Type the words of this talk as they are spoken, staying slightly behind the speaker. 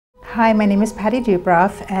Hi, my name is Patty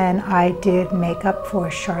Dubroff, and I did makeup for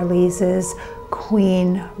Charlize's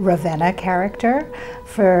Queen Ravenna character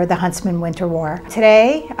for the Huntsman Winter War.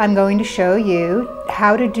 Today, I'm going to show you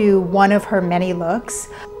how to do one of her many looks.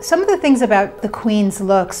 Some of the things about the Queen's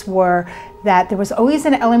looks were that there was always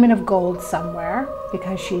an element of gold somewhere,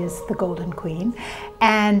 because she is the Golden Queen.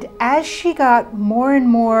 And as she got more and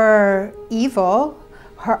more evil,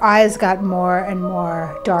 her eyes got more and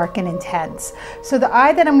more dark and intense. So the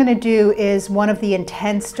eye that I'm going to do is one of the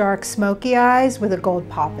intense dark smoky eyes with a gold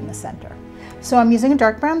pop in the center. So I'm using a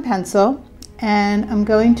dark brown pencil, and I'm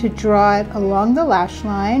going to draw it along the lash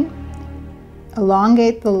line,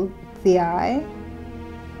 elongate the eye,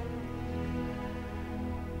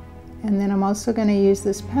 and then I'm also going to use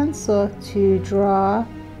this pencil to draw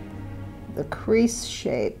the crease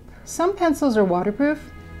shape. Some pencils are waterproof.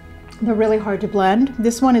 They're really hard to blend.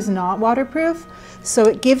 This one is not waterproof, so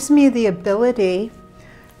it gives me the ability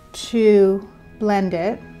to blend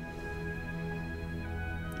it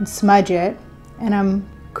and smudge it, and I'm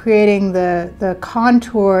creating the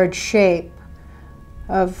contoured shape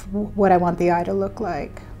of what I want the eye to look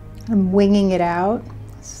like. I'm winging it out.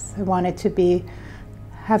 I want it to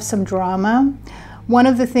have some drama. One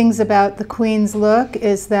of the things about the Queen's look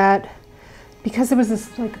is that because there was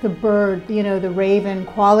this, like the bird, you know, the raven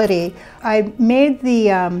quality, I made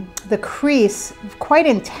the crease quite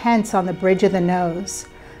intense on the bridge of the nose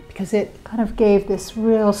because it kind of gave this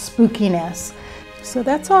real spookiness. So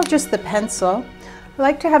that's all just the pencil. I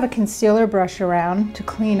like to have a concealer brush around to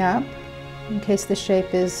clean up in case the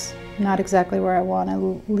shape is not exactly where I want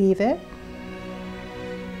to leave it.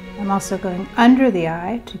 I'm also going under the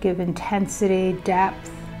eye to give intensity, depth.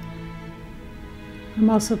 I'm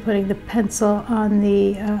also putting the pencil on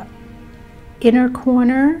the inner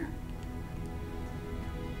corner,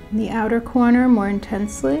 the outer corner more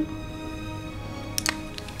intensely.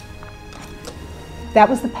 That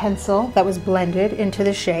was the pencil that was blended into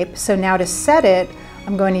the shape. So now to set it,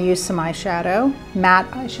 I'm going to use some eyeshadow, matte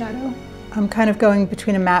eyeshadow. I'm kind of going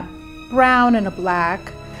between a matte brown and a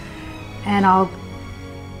black, and I'll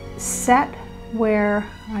set where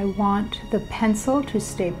I want the pencil to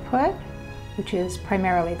stay put, which is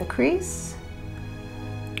primarily the crease.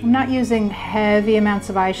 I'm not using heavy amounts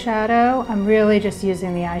of eyeshadow. I'm really just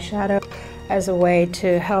using the eyeshadow as a way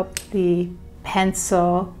to help the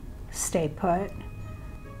pencil stay put.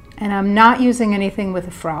 And I'm not using anything with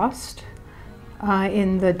a frost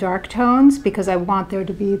in the dark tones because I want there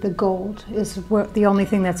to be the gold is the only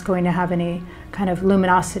thing that's going to have any kind of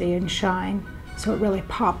luminosity and shine. So it really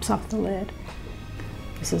pops off the lid.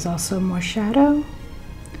 This is also more shadow,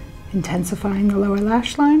 intensifying the lower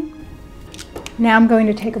lash line. Now I'm going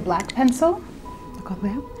to take a black pencil,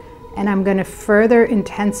 and I'm going to further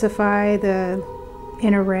intensify the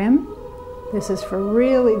inner rim. This is for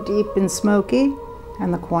really deep and smoky,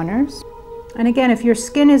 and the corners. And again, if your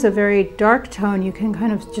skin is a very dark tone, you can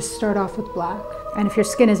kind of just start off with black. And if your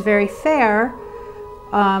skin is very fair,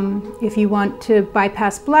 if you want to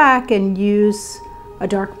bypass black and use a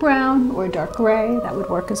dark brown or a dark gray, that would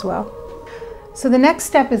work as well. So the next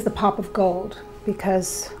step is the pop of gold,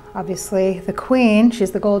 because obviously the Queen,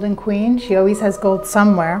 she's the Golden Queen, she always has gold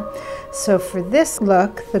somewhere. So for this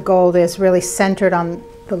look, the gold is really centered on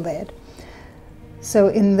the lid. So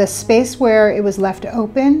in the space where it was left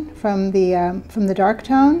open from the dark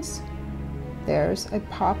tones, there's a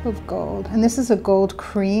pop of gold, and this is a gold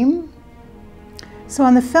cream. So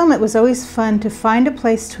on the film, it was always fun to find a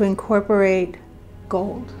place to incorporate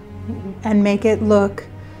gold and make it look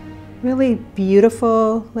really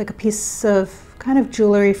beautiful, like a piece of kind of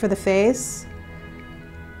jewelry for the face.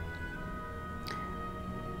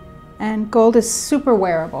 And gold is super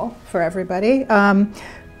wearable for everybody.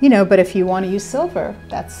 You know, but if you want to use silver,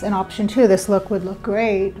 that's an option too. This look would look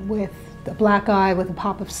great with the black eye with a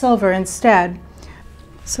pop of silver instead.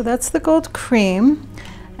 So that's the gold cream,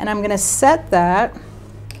 and I'm going to set that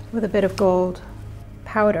with a bit of gold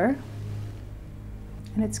powder,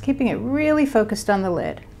 and it's keeping it really focused on the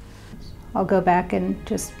lid. I'll go back and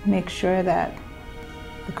just make sure that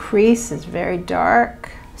the crease is very dark,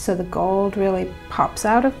 so the gold really pops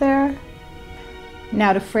out of there.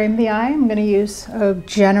 Now to frame the eye, I'm going to use a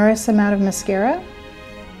generous amount of mascara.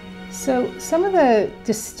 So some of the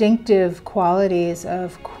distinctive qualities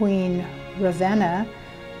of Queen Ravenna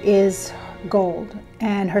is gold,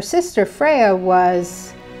 and her sister Freya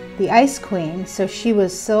was the Ice Queen, so she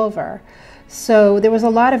was silver. So there was a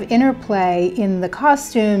lot of interplay in the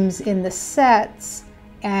costumes, in the sets,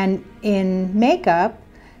 and in makeup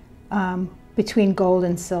between gold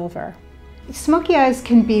and silver. Smoky eyes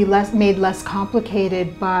can be made less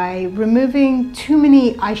complicated by removing too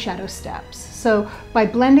many eyeshadow steps. So by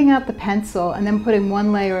blending out the pencil and then putting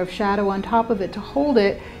one layer of shadow on top of it to hold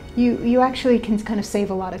it, you actually can kind of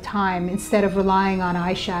save a lot of time instead of relying on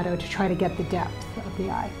eyeshadow to try to get the depth of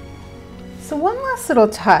the eye. So one last little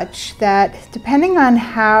touch that, depending on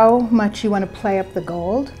how much you want to play up the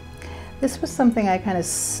gold, this was something I kind of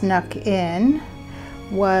snuck in,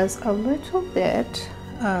 was a little bit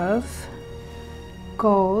of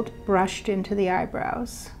gold brushed into the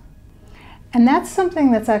eyebrows. And that's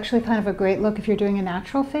something that's actually kind of a great look if you're doing a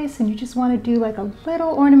natural face and you just want to do like a little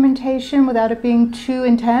ornamentation without it being too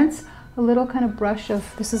intense. A little kind of brush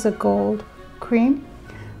of, this is a gold cream,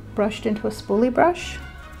 brushed into a spoolie brush.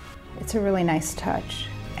 It's a really nice touch.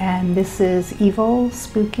 And this is evil,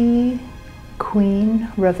 spooky,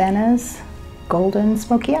 Queen Ravenna's golden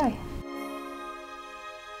smoky eye.